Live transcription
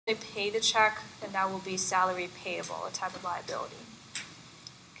pay the check, then that will be salary payable, a type of liability.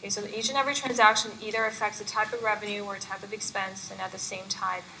 Okay, so each and every transaction either affects a type of revenue or a type of expense, and at the same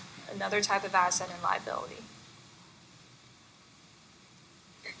time, another type of asset and liability.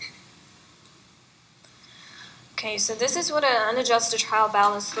 Okay, so this is what an unadjusted trial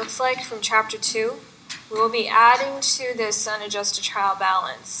balance looks like from Chapter 2. We will be adding to this unadjusted trial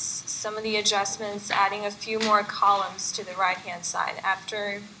balance some of the adjustments, adding a few more columns to the right-hand side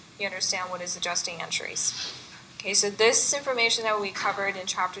after you understand what is adjusting entries. Okay, so this information that we covered in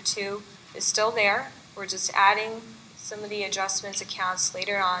Chapter 2 is still there. We're just adding some of the adjustments accounts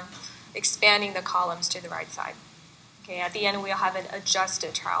later on, expanding the columns to the right side. Okay, at the end we'll have an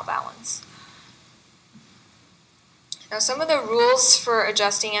adjusted trial balance. Now some of the rules for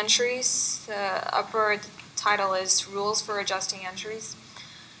adjusting entries, the upper title is Rules for Adjusting Entries.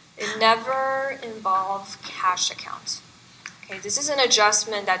 It never involves cash account. Okay, this is an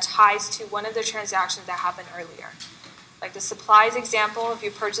adjustment that ties to one of the transactions that happened earlier. Like the supplies example, if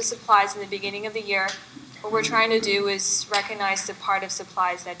you purchase supplies in the beginning of the year, what we're trying to do is recognize the part of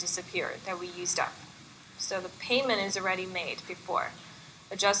supplies that disappeared, that we used up. So the payment is already made before.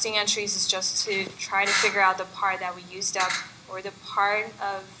 Adjusting entries is just to try to figure out the part that we used up or the part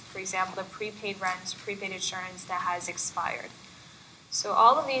of, for example, the prepaid rent, prepaid insurance that has expired. So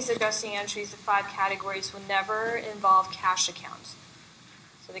all of these adjusting entries, the 5 categories, will never involve cash account.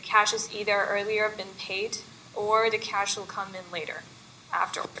 So the cash is either earlier been paid or the cash will come in later,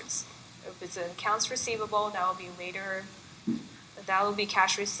 afterwards. If it's an accounts receivable, that will be later, that will be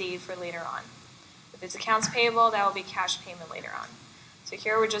cash received for later on. If it's accounts payable, that will be cash payment later on. So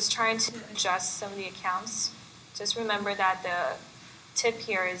here we're just trying to adjust some of the accounts. Just remember that the tip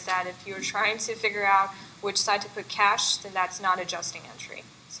here is that if you're trying to figure out which side to put cash, then that's not adjusting entry.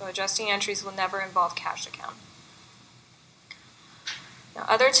 So adjusting entries will never involve cash account. Now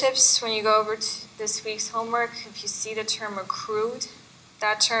other tips when you go over to this week's homework, if you see the term accrued,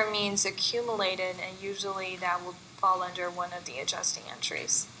 that term means accumulated, and usually that will fall under one of the adjusting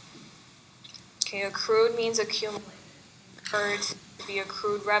entries. Okay, accrued means accumulated. Incurred could be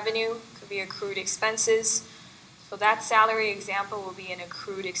accrued revenue, could be accrued expenses. So that salary example will be in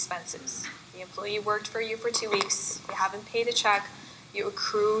accrued expenses. The employee worked for you for 2 weeks, you haven't paid a check, you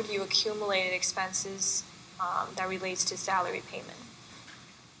accrued, you accumulated expenses that relates to salary payment.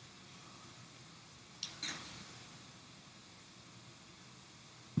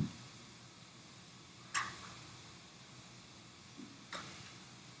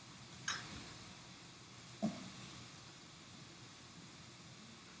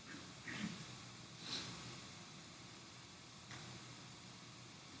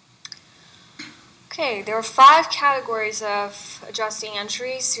 Okay, there are 5 categories of adjusting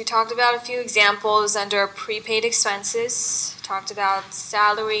entries. We talked about a few examples under prepaid expenses. Talked about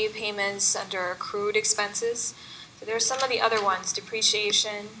salary payments under accrued expenses. So there are some of the other ones: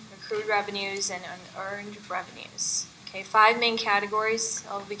 depreciation, accrued revenues, and unearned revenues. Okay, 5 main categories.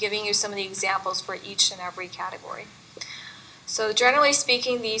 I'll be giving you some of the examples for each and every category. So generally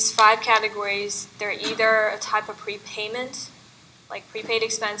speaking, these 5 categories, they're either a type of prepayment, like prepaid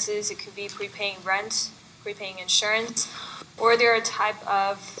expenses, it could be prepaying rent, prepaying insurance, or they're a type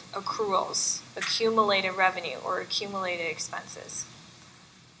of accruals, accumulated revenue or accumulated expenses.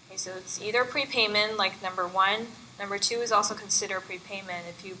 Okay, so it's either prepayment, like number 1. Number 2 is also considered prepayment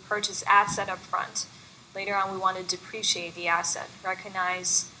if you purchase asset up front. Later on, we want to depreciate the asset,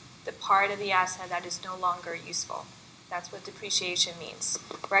 recognize the part of the asset that is no longer useful. That's what depreciation means.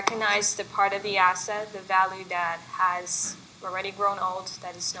 Recognize the part of the asset, the value that has already grown old,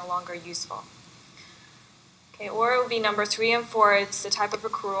 that is no longer useful. Okay, or it would be number 3 and 4, it's the type of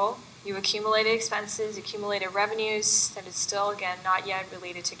accrual. You accumulated expenses, accumulated revenues, that is still, again, not yet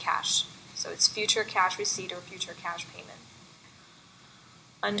related to cash. So it's future cash receipt or future cash payment.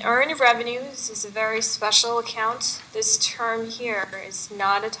 Unearned revenues is a very special account. This term here is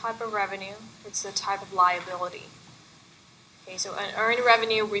not a type of revenue, it's a type of liability. Okay, so unearned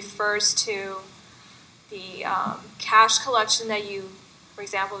revenue refers to the cash collection that you, for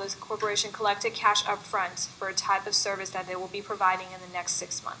example, this corporation collected cash up front for a type of service that they will be providing in the next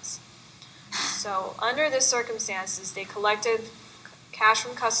 6 months. So under this circumstances, they collected cash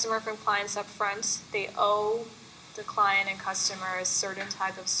from clients up front. They owe the client and customer a certain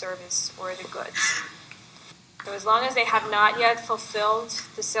type of service or the goods. So as long as they have not yet fulfilled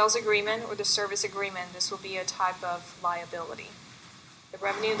the sales agreement or the service agreement, this will be a type of liability, the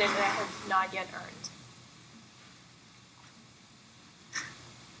revenue that they have not yet earned.